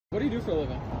What do you do for a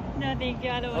living? No, thank you.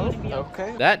 I don't want to be.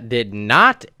 Okay. That did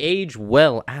not age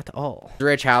well at all.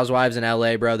 Rich housewives in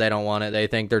LA, bro, they don't want it. They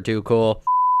think they're too cool.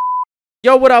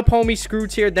 Yo, what up, homie?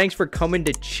 SCROODz here. Thanks for coming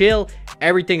to chill.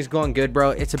 Everything's going good, bro.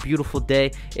 It's a beautiful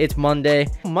day. It's Monday.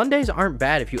 Mondays aren't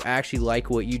bad if you actually like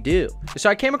what you do. So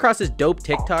I came across this dope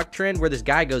TikTok trend where this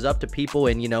guy goes up to people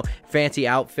in, you know, fancy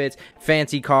outfits,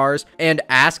 fancy cars, and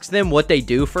asks them what they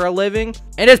do for a living.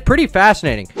 And it's pretty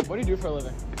fascinating. What do you do for a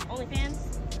living? OnlyFans.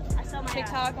 I sell my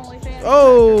TikTok OnlyFans.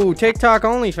 Oh, TikTok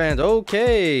OnlyFans.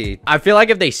 Okay. I feel like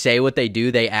if they say what they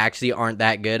do, they actually aren't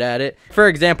that good at it. For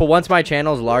example, once my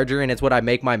channel is larger and it's what I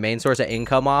make my main source of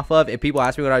income off of, if people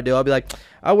ask me what I do, I'll be like,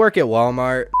 I work at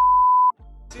Walmart.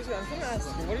 Excuse me, I was gonna ask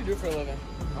you, what do you do for a living?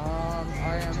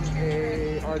 I am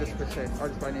a artist per se,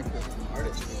 artist by nature.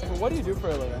 Artist. What do you do for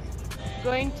a living?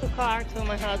 Going to car to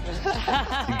my husband.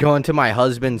 Going to my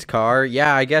husband's car.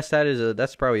 Yeah, I guess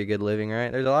that's probably a good living,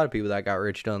 right? There's a lot of people that got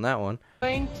rich doing that one.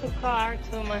 Going to car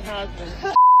to my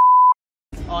husband.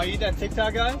 Oh, you that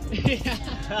TikTok guy?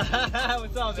 Yeah.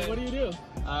 What's up, man? So what do you do?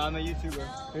 I'm a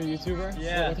YouTuber. You're a YouTuber?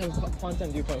 Yeah. What type of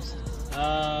content do you post?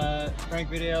 Prank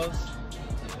videos.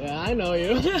 Yeah, I know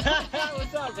you.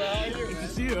 What's up, bro? Good to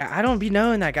see you. I don't be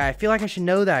knowing that guy. I feel like I should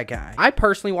know that guy. I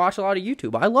personally watch a lot of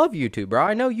YouTube. I love YouTube, bro.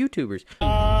 I know YouTubers.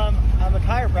 I'm a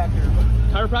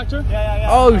chiropractor. Chiropractor? Yeah.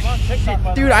 Oh, I'm on TikTok,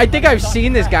 by the dude, way. I think I've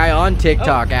seen this guy on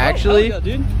TikTok, actually. Yeah,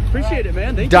 dude. Appreciate it,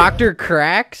 man. Thank Dr.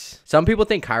 Cracks. Some people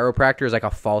think chiropractor is like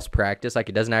a false practice, like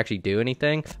it doesn't actually do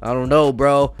anything. I don't know,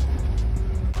 bro.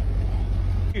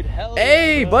 Dude, hell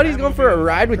Hey, yeah, bro. buddy's going for a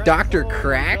ride with Dr. Oh my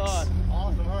Cracks. God.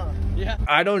 Awesome, huh? Yeah.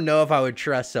 I don't know if I would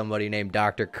trust somebody named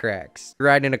Dr. Cracks. You're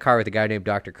riding in a car with a guy named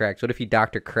Dr. Cracks. What if he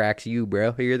Dr. Cracks you,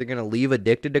 bro? You're either going to leave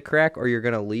addicted to crack or you're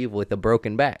going to leave with a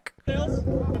broken back. You don't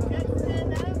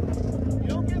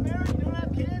get married, you don't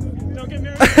have kids, don't get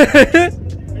married.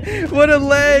 What a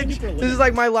ledge. This is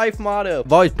like my life motto.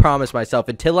 I've always promised myself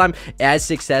until I'm as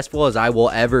successful as I will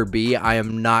ever be, I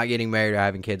am not getting married or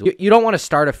having kids. You don't want to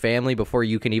start a family before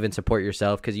you can even support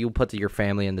yourself because you'll put your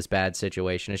family in this bad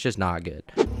situation. It's just not good.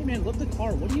 Hey, man, love the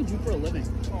car. What do you do for a living?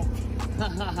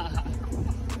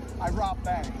 I rob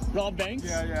banks. Rob banks?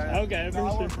 Yeah. Okay, No,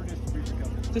 I appreciate work for a distribution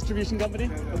company. Distribution company?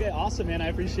 Yeah. Okay, awesome, man. I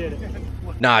appreciate it.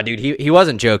 Nah, dude, he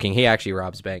wasn't joking. He actually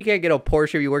robs banks. You can't get a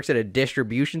Porsche if he works at a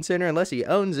distribution center unless he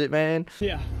owns it, man.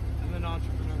 Yeah. I'm an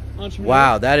entrepreneur. Entrepreneur.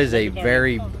 Wow, that is a Love the car.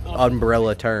 very Awesome.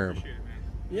 umbrella term.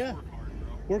 Yeah.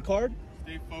 Work hard.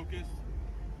 Stay focused.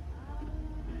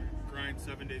 Grind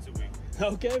 7 days a week.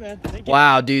 Okay, man. Thank you.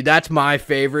 Wow, dude, that's my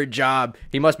favorite job.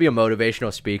 He must be a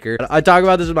motivational speaker. I talk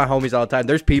about this with my homies all the time.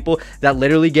 There's people that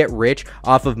literally get rich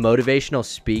off of motivational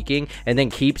speaking and then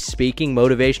keep speaking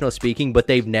motivational speaking, but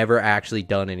they've never actually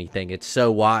done anything. It's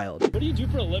so wild. What do you do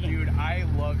for a living? Dude, I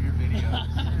love your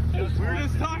videos. We're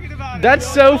just talking about it. That's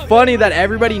so funny that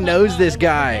everybody knows this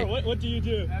guy. What do you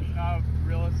do? That's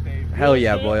real estate. Hell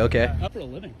yeah, boy, okay. For a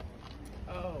living.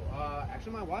 Oh,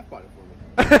 actually my wife bought it for me.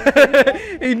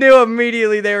 He knew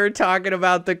immediately they were talking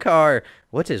about the car.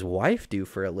 What's his wife do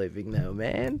for a living, though,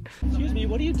 man? Excuse me,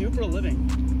 what do you do for a living?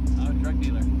 I'm a drug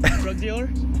dealer. Drug dealer?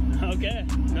 Okay,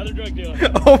 another drug dealer.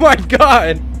 Oh my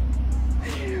god.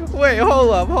 Wait,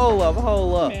 hold up.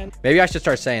 Man. Maybe I should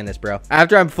start saying this, bro.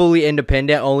 After I'm fully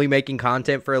independent, only making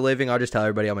content for a living, I'll just tell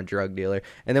everybody I'm a drug dealer.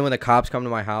 And then when the cops come to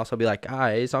my house, I'll be like,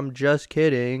 guys, I'm just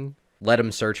kidding. Let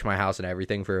them search my house and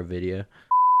everything for a video.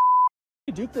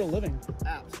 What do you do for a living?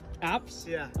 Apps. Apps?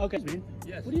 Yeah. Okay.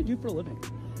 Yes. What do you do for a living?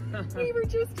 We were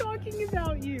just talking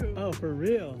about you. Oh, for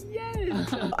real?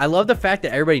 Yes. I love the fact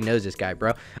that everybody knows this guy,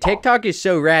 bro. TikTok is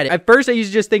so rad. At first, I used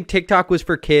to just think TikTok was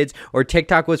for kids or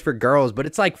TikTok was for girls, but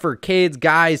it's like for kids,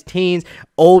 guys, teens,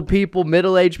 old people,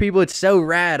 middle-aged people. It's so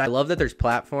rad. I love that there's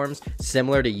platforms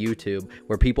similar to YouTube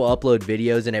where people upload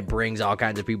videos and it brings all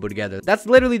kinds of people together. That's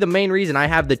literally the main reason I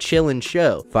have the Chillin'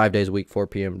 Show. 5 days a week, 4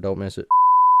 p.m. Don't miss it.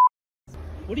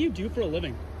 What do you do for a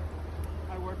living?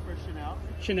 I work for Chanel.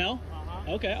 Chanel?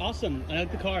 Okay, awesome. I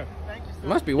like the car. Thank you, sir. You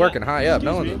must be working high up.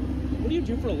 No Excuse me. one's... What do you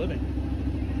do for a living?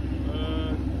 I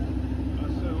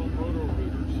sell roto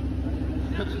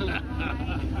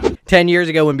rooters. 10 years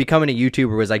ago when becoming a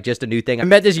YouTuber was like just a new thing, I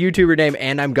met this YouTuber named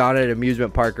And I'm Gone at an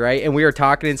amusement park, right? And we were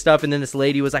talking and stuff, and then this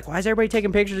lady was like, why is everybody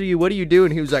taking pictures of you? What do you do?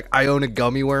 And he was like, I own a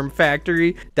gummy worm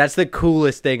factory. That's the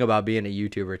coolest thing about being a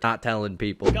YouTuber, not telling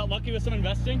people. Got lucky with some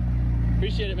investing?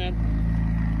 Appreciate it, man.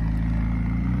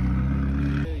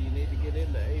 You need to get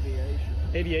into aviation.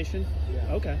 Aviation?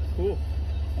 Yeah. Okay, cool.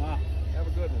 Wow. Have a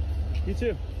good one. You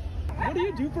too. What do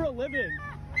you do for a living?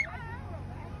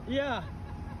 Yeah.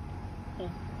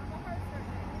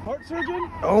 Heart surgeon?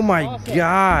 Oh my Awesome.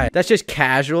 God. That's just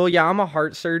casual. Yeah, I'm a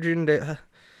heart surgeon.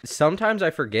 Sometimes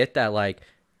I forget that, like,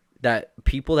 that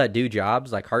people that do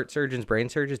jobs like heart surgeons, brain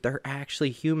surgeons, they're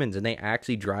actually humans and they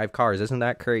actually drive cars. Isn't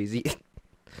that crazy?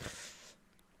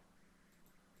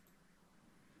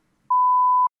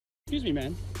 Excuse me,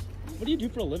 man. What do you do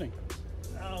for a living?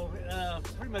 Oh,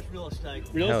 pretty much real estate.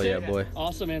 Real Hell estate? yeah, boy.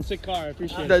 Awesome, man. Sick car. I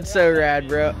appreciate it. That's so rad,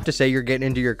 bro. To say you're getting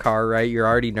into your car, right? You're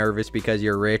already nervous because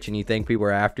you're rich and you think people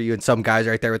are after you, and some guy's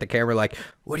right there with the camera like,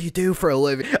 what do you do for a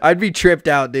living? I'd be tripped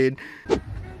out, dude.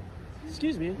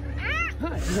 Excuse me.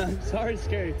 Hi. Sorry to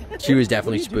scare you. She was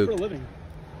definitely What do you do spooked. for a living?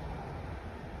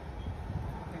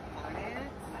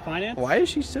 Finance? Why is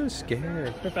she so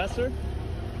scared? Professor?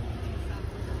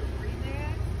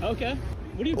 Okay.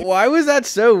 What do you do? Why was that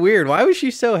so weird? Why was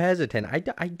she so hesitant? I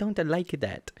don't like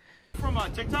that. From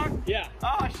TikTok? Yeah.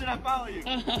 Oh, should I follow you?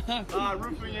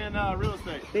 Roofing and real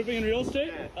estate. Roofing and real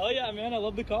estate? Yeah. Oh yeah, man. I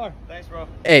love the car. Thanks, bro.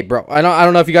 Hey, bro, I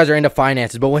don't know if you guys are into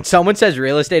finances, but when someone says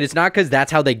real estate, it's not because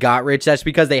that's how they got rich. That's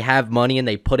because they have money and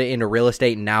they put it into real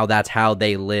estate, and now that's how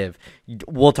they live.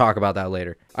 We'll talk about that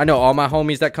later. I know all my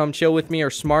homies that come chill with me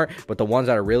are smart, but the ones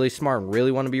that are really smart and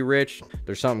really want to be rich,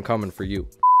 there's something coming for you.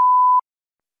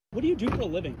 What do you do for a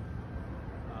living?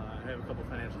 I have a couple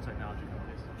financial technology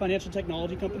companies. Financial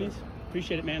technology companies?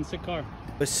 Appreciate it, man. Sick car.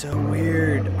 It's so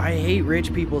weird. I hate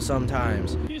rich people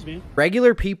sometimes. Excuse me.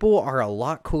 Regular people are a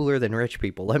lot cooler than rich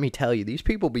people. Let me tell you, these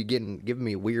people be giving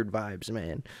me weird vibes,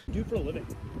 man. What do you do for a living?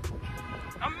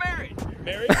 I'm married.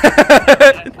 Married?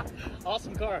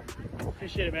 Awesome car.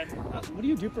 Appreciate it, man. What do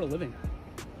you do for a living?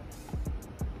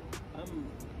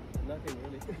 Nothing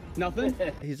really. Nothing?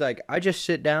 He's like, I just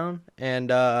sit down and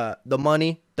the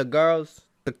money, the girls,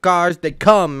 the cars, they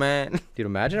come, man. Dude,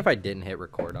 imagine if I didn't hit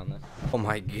record on this. Oh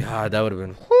my god, that would have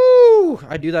been, whoo!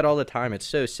 I do that all the time. It's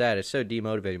so sad. It's so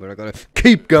demotivating, but I gotta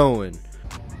keep going.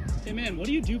 Hey, man, what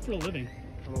do you do for a living?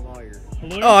 I'm a lawyer. A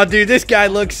lawyer? Oh, dude, this guy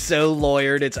looks so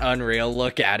lawyered. It's unreal.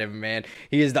 Look at him, man.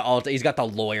 He is he's got the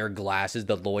lawyer glasses,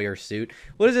 the lawyer suit.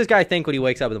 What does this guy think when he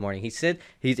wakes up in the morning?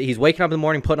 He's waking up in the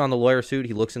morning, putting on the lawyer suit.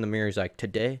 He looks in the mirror. He's like,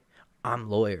 today, I'm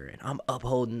lawyering. I'm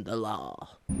upholding the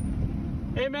law.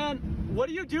 Hey, man, what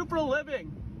do you do for a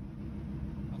living?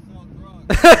 I sell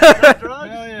drugs. Drugs?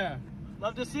 Hell yeah.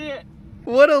 Love to see it.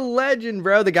 What a legend,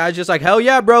 bro. The guy's just like, hell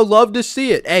yeah, bro. Love to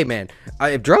see it. Hey, man,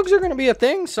 if drugs are going to be a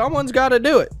thing, someone's got to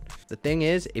do it. The thing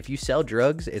is, if you sell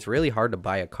drugs, it's really hard to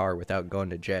buy a car without going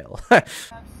to jail. I have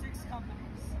 6 companies.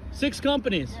 6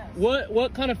 companies? Yes.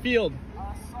 What kind of field?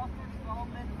 Software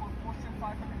development for Fortune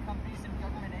 500 companies and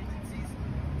government agencies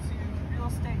to real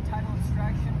estate title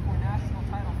extraction for national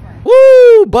title firms.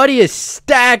 Woo! Buddy is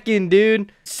stacking,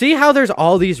 dude. See how there's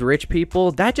all these rich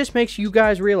people? That just makes you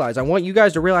guys realize. I want you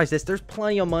guys to realize this. There's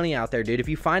plenty of money out there, dude. If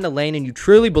you find a lane and you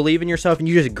truly believe in yourself and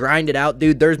you just grind it out,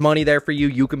 dude, there's money there for you.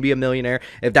 You can be a millionaire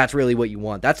if that's really what you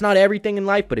want. That's not everything in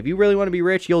life, but if you really want to be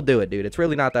rich, you'll do it, dude. It's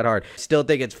really not that hard. Still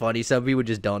think it's funny. Some people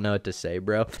just don't know what to say,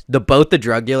 bro. Both the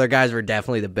drug dealer guys were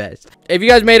definitely the best. If you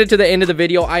guys made it to the end of the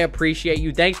video, I appreciate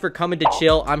you. Thanks for coming to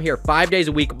chill. I'm here 5 days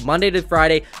a week, Monday to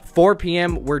Friday, 4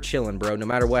 p.m. We're chilling, bro. No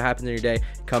matter what happens in your day,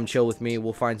 come chill with me.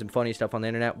 We'll find some funny stuff on the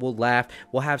internet. We'll laugh.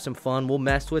 We'll have some fun. We'll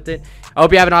mess with it. I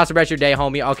hope you have an awesome rest of your day,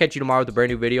 homie. I'll catch you tomorrow with a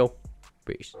brand new video.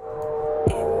 Peace.